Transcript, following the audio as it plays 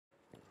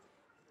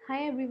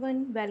Hi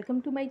everyone,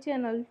 welcome to my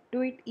channel Do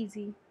It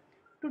Easy.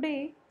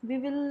 Today we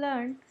will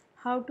learn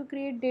how to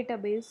create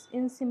database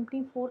in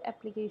Symfony 4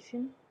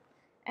 application,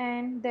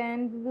 and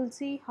then we will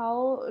see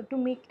how to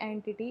make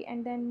entity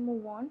and then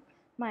move on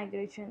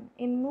migration.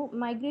 In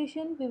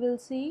migration we will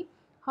see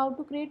how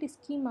to create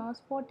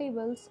schemas for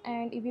tables,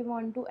 and if we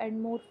want to add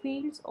more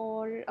fields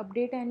or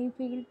update any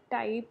field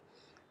type,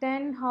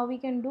 then how we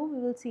can do we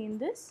will see in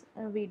this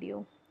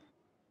video.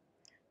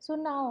 So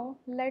now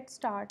let's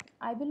start.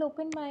 I will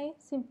open my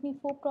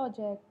Symfony 4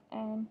 project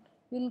and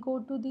we'll go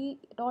to the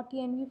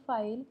 .env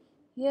file.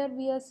 Here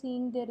we are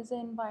seeing there is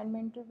an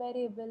environmental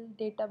variable,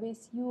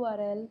 database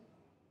URL,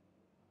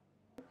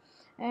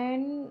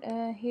 and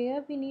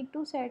here we need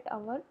to set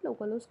our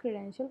localhost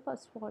credential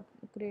first for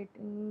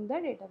creating the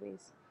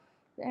database.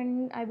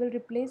 And I will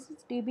replace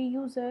this db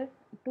user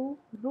to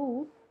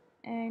root,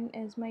 and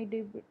as my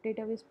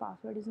database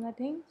password is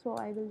nothing, so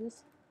I will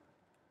just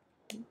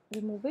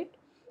remove it.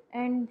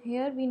 And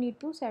here we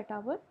need to set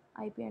our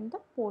IP and the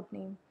port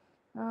name.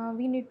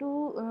 We need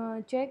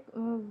to check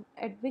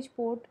at which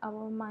port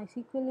our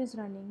MySQL is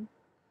running.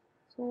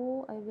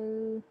 So I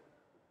will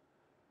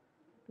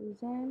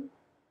present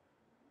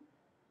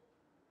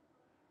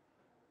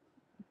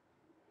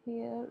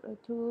here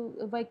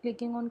through by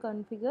clicking on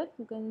configure.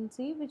 You can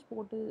see which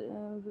port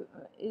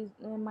is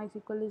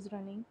MySQL is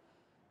running.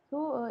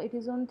 So it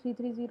is on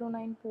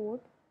 3309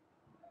 port.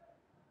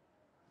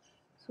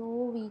 So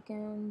we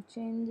can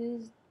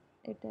change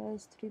it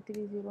as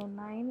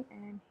 3309,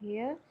 and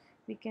here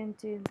we can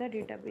change the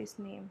database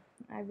name.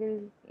 I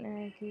will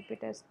keep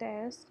it as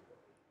test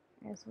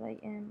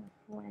SYMFONY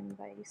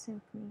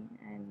Symfony,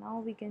 and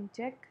now we can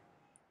check.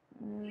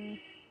 uh,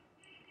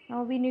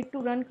 Now we need to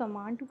run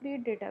command to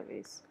create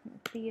database.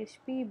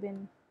 php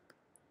bin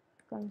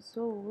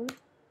console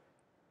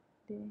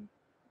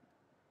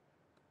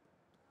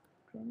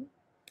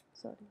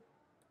sorry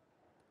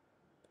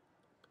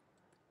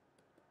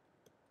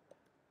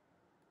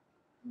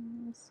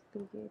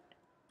create.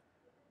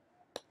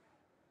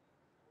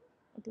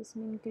 It is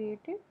been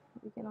created.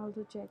 We can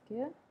also check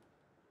here.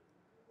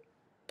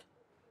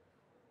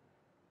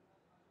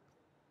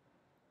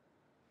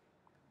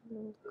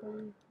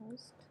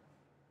 Localhost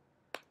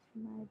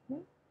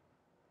admin,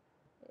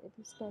 it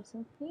is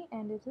Symfony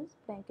and it is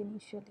blank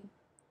initially.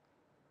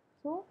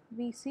 So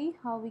we see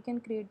how we can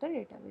create the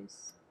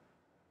database.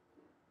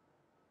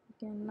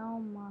 We can now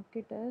mark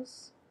it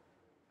as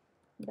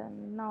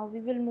done. Now we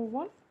will move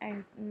on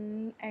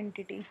and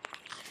entity.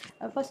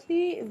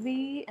 Firstly,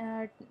 we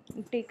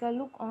take a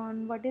look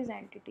on what is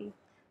entity.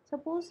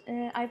 Suppose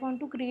I want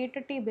to create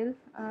a table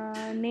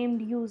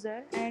named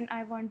user, and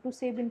I want to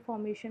save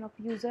information of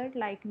user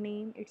like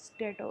name, its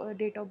date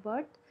of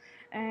birth,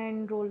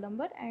 and roll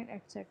number, and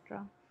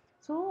etc.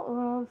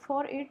 So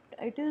for it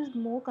is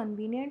more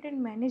convenient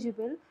and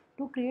manageable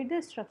to create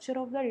the structure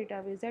of the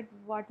database, that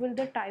what will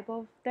the type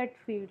of that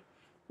field.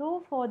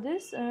 So for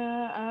this,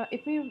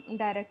 if we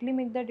directly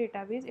make the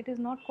database, it is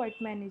not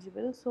quite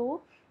manageable.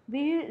 So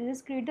we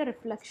just create the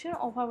reflection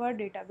of our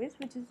database,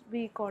 which is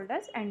we called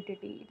as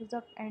entity. It is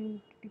a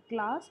entity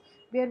class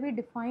where we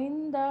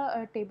define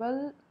the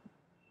table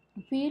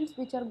fields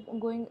which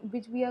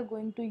we are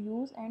going to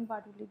use, and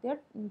what will be the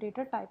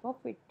data type of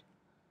it.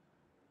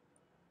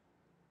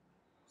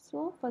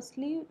 So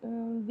firstly,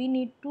 we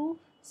need to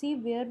see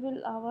where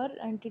will our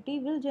entity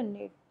will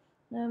generate.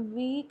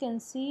 We can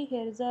see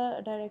here is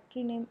a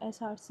directory name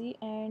src,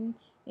 and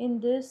in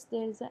this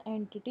there is an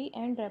entity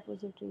and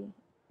repository.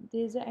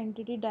 There is an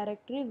entity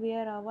directory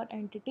where our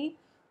entity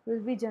will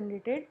be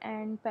generated,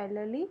 and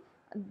parallelly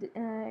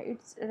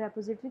its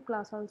repository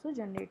class also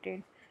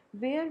generated,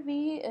 where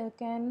we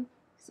can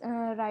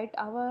write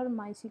our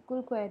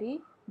MySQL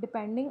query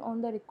depending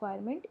on the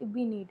requirement if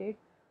we need it.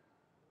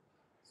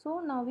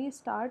 So now we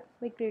start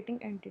by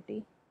creating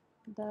entity.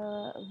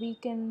 We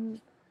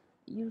can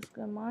use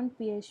command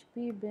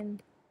php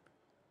bin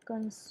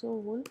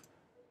console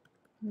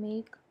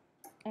make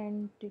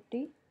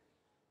entity.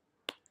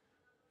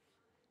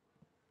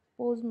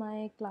 Suppose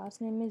my class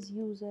name is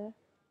user,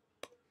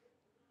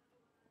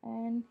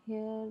 and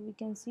here we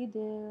can see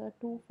there are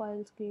two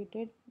files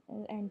created,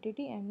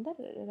 entity and the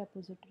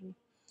repository.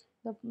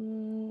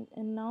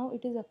 And now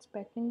it is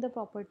expecting the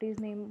properties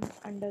name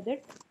under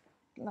that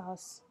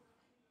class.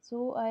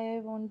 So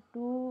I want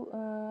to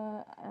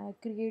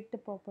create the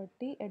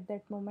property at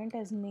that moment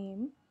as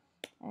name,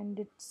 and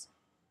its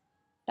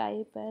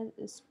type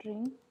as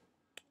string,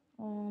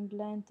 and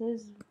length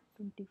is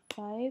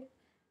 25,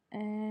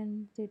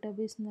 and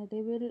database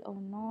nullable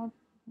or not.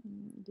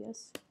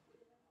 Yes,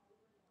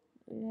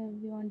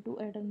 we want to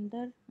add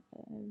another.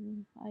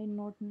 I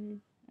not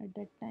need at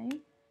that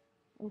time.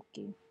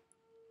 Okay,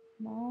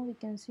 now we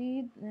can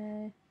see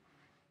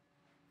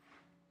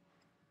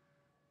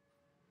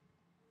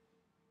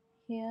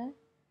here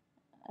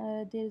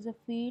there is a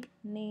field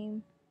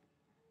name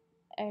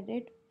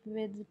added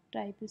with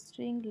type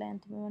string,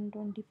 length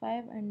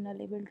 125, and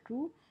nullable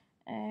true,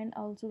 and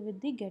also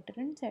with the getter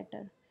and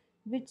setter,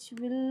 which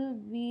will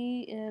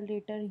be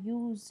later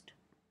used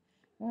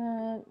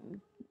uh,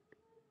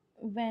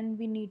 when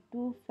we need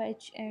to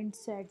fetch and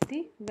set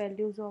the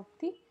values of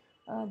the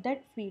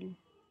that field.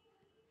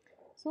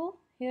 So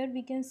here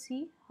we can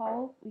see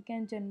how we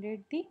can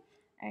generate the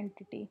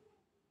entity.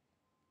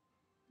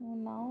 So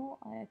now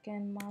I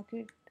can mark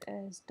it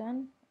as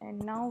done, and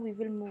now we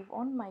will move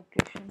on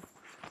migration.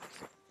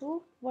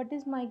 So what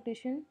is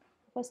migration?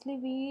 Firstly,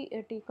 we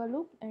take a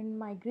look, and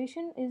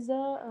migration is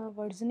the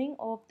versioning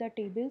of the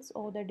tables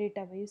or the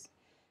database.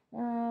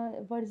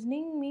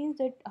 Versioning means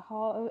that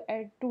how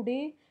at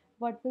today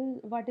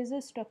what is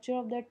the structure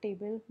of that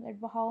table, that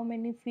how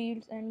many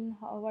fields and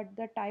what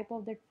the type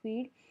of that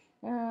field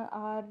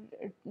are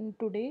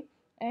today,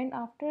 and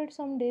after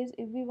some days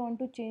if we want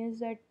to change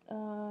that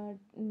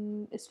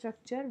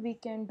structure we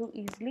can do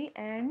easily.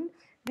 And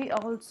we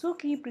also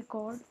keep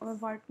record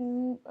of what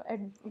at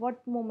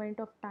what moment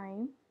of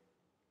time,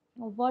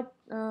 what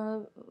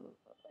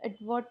at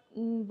what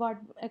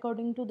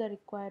according to the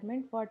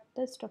requirement, what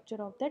the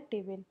structure of that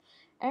table.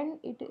 And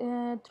it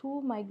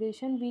through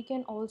migration we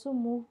can also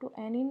move to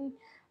any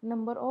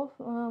number of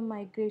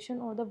migration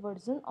or the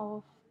version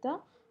of the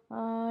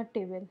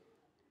table.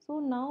 So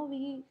now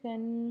we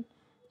can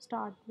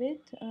start with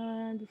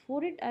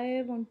before it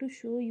I want to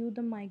show you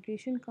the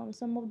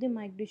some of the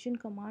migration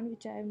command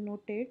which I have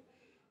noted.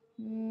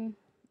 Mm,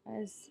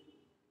 as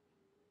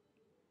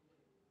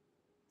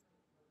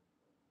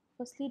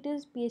firstly it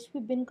is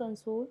php bin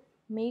console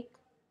make,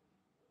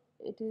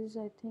 it is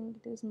I think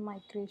it is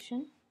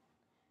migration.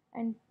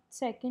 And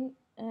second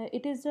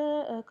it is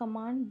a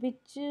command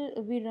which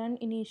we run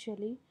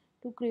initially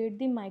to create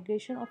the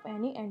migration of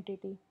any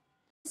entity.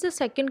 This is the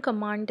second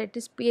command, that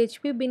is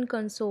php bin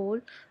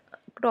console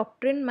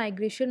doctrine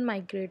migration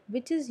migrate,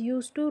 which is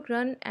used to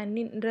run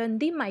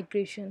the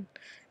migration.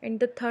 And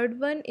the third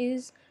one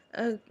is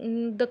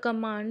the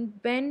command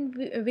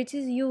which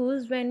is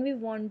used when we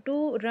want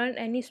to run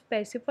any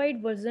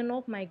specified version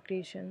of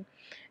migration.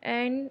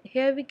 And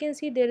here we can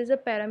see there is a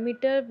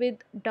parameter with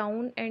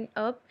down and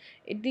up.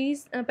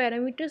 These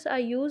parameters are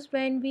used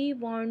when we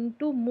want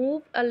to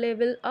move a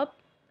level up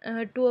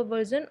to a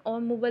version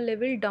or move a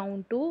level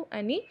down to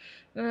any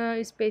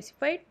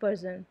specified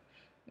version.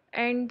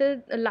 And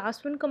the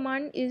last one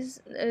command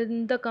is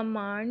the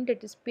command,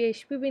 that is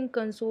php bin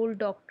console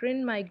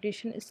doctrine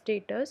migration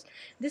status.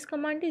 This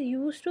command is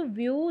used to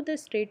view the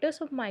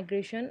status of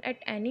migration at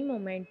any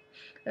moment.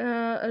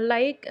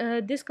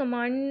 This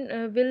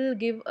command will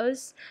give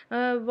us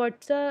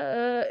what's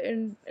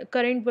the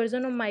current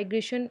version of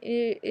migration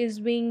is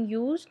being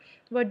used,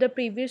 what the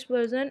previous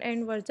version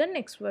and what's the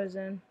next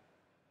version.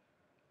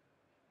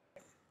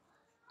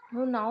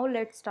 So now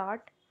let's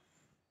start.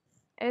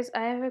 As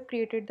I have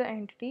created the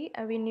entity,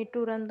 we need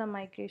to run the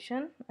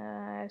migration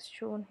as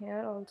shown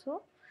here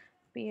also.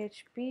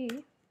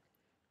 php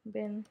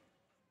bin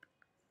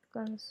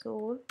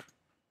console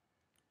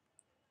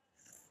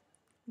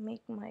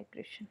make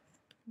migration,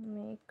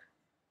 make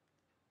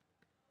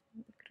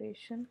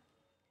migration,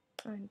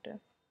 enter.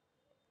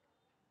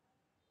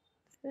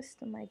 Yes,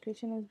 the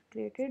migration is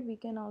created. We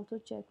can also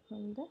check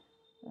from the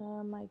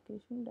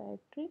migration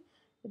directory.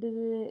 It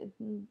is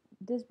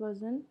this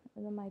version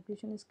the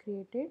migration is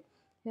created.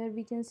 Here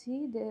we can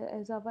see there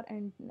as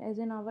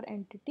in our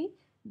entity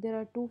there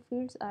are two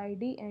fields,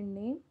 id and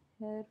name.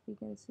 Here we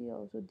can see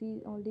also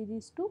only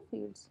these two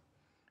fields.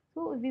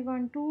 So if we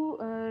want to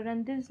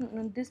run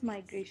this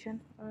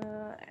migration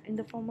in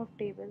the form of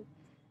table,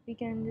 we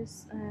can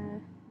just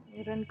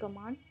run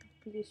command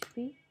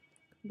php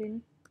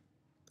bin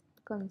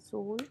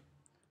console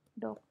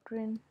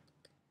doctrine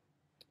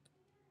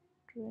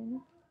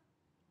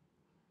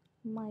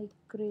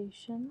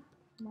migration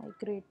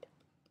migrate.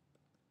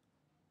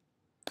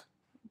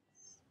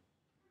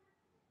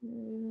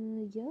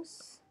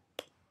 Yes,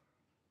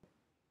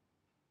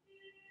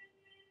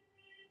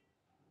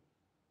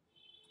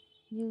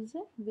 user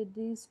with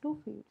these two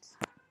fields.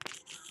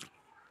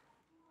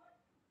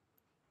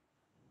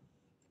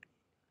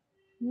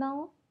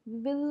 Now we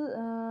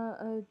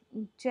will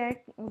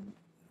check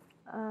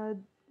uh,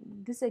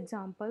 this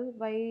example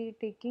by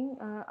taking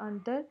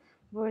another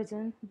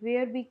version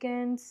where we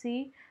can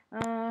see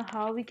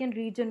how we can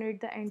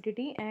regenerate the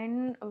entity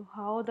and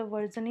how the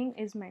versioning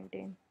is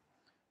maintained.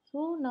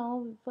 So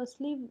now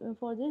firstly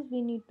for this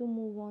we need to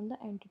move on the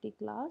entity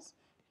class.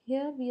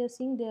 Here we are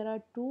seeing there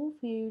are two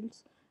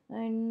fields,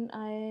 and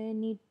I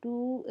need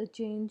to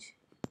change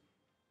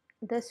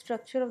the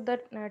structure of the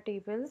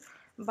table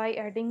by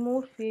adding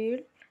more field.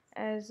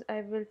 As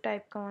I will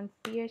type command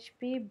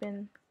php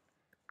bin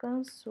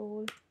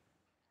console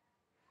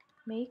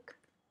make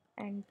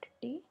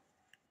entity,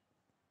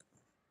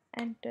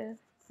 enter.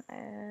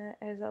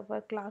 As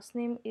our class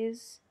name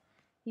is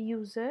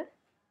user,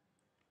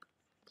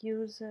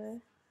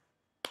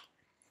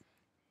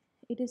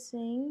 it is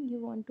saying you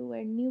want to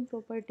add new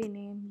property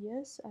name.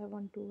 Yes, I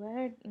want to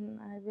add, and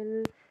I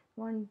will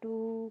want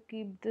to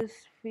keep this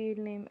field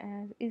name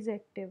as is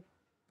active.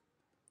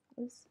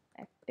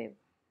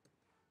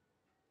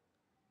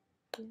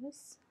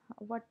 Yes,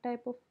 what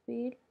type of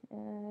field?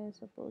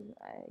 Suppose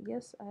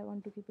yes, I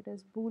want to keep it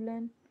as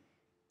boolean.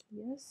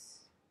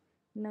 Yes,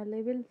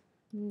 nullable,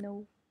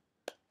 no.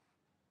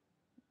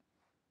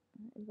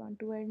 I want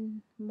to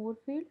add more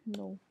field.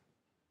 No.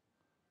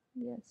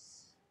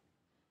 Yes,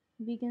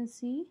 we can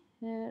see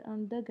here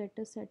on the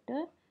getter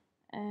setter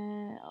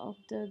of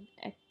the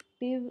active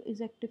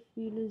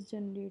field is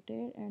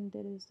generated, and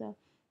there is a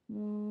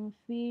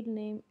field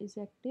name is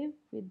active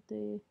with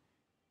the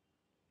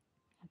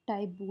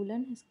type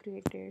boolean is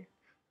created.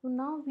 So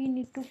now we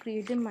need to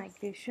create a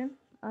migration,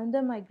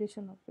 another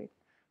migration of it.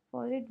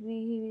 For it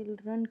we will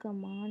run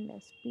command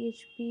as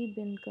php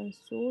bin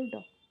console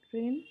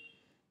doctrine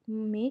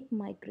make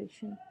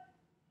migration.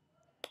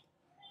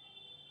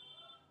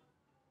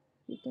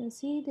 You can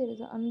see there is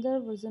another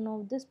version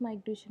of this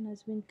migration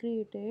has been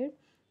created,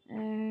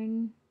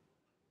 and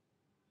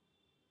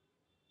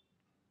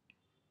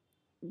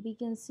we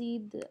can see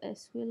the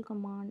SQL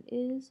command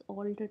is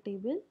alter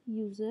table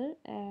user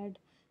add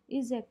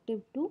is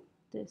active to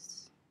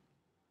this.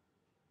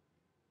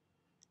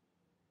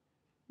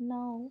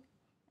 Now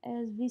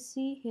as we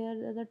see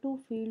here the two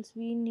fields,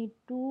 we need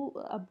to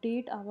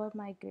update our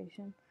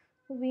migration.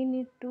 So we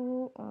need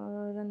to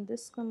run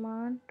this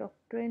command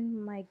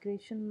doctrine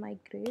migration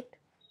migrate.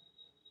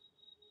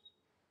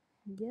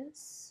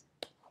 Yes,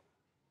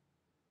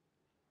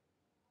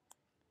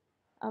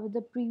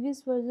 the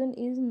previous version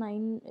is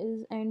 9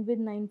 is end with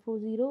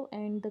 940,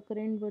 and the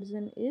current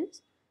version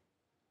is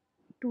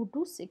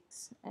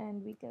 226,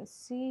 and we can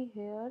see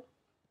here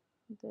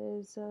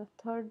there's a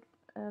third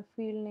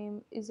field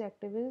name is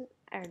active is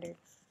added.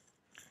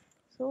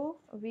 So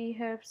we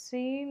have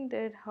seen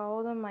that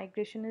how the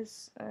migration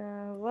is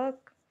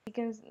work. We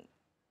can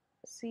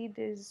see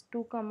there's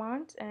two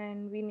commands,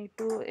 and we need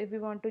to, if we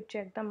want to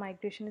check the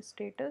migration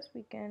status,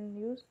 we can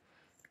use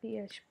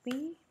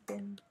php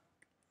bin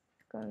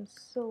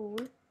console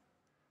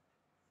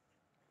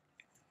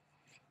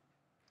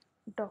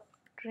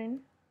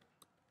doctrine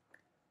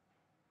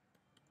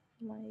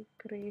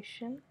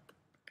migration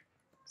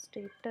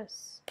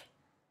status.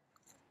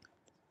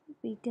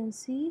 We can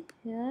see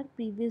here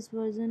previous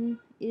version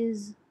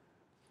is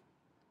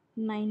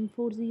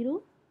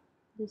 940,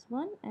 this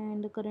one,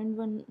 and the current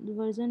one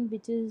version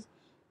which is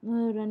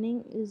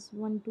running is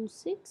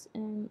 126,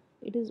 and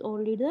it is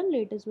already the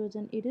latest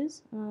version. It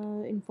is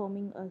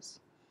informing us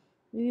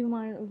we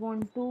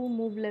want to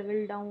move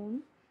level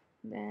down,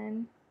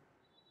 then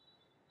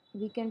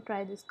we can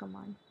try this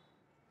command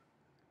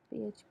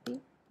php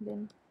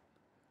then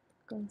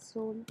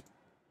console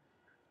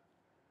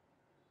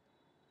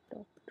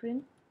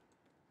doctrine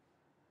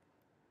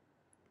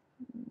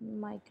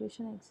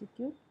migration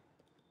execute.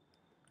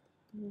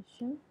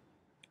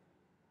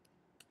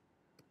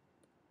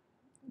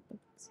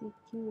 So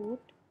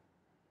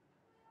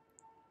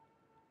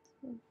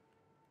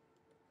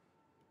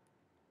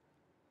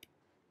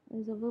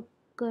as our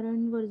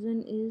current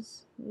version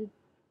is with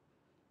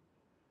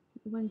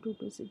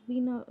 1226,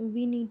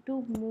 we need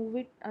to move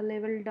it a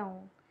level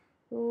down.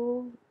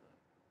 So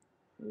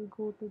we'll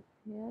go to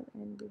here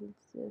and we'll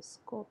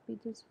just copy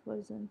this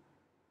version.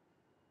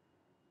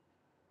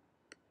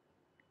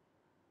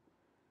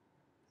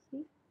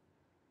 See,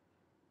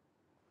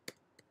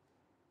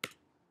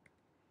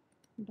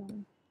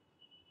 down.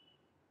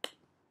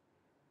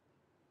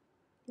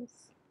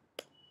 Yes,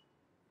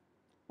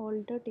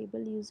 alter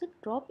table user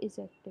drop is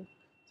active,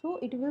 so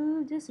it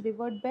will just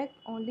revert back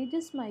only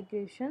this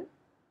migration.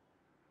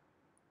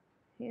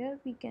 Here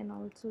we can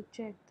also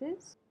check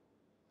this.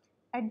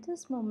 At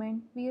this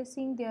moment we are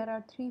seeing there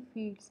are three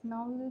fields.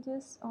 Now we will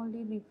just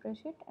only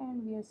refresh it,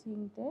 and we are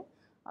seeing there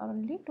are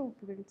only two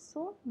fields.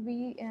 So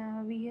we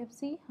have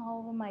seen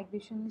how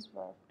migration is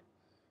worked,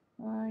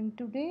 and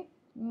today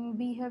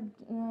we have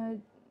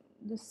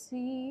to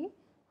see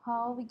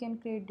how we can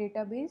create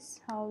database,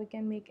 how we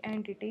can make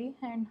entity,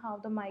 and how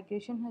the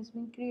migration has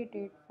been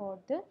created for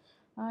the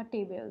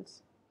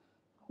tables.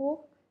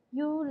 Hope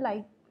you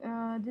like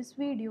this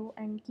video,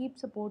 and keep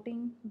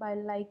supporting by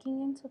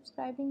liking and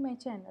subscribing my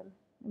channel.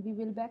 We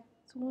will back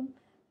soon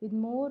with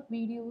more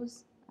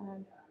videos,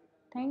 and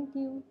thank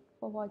you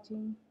for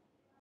watching.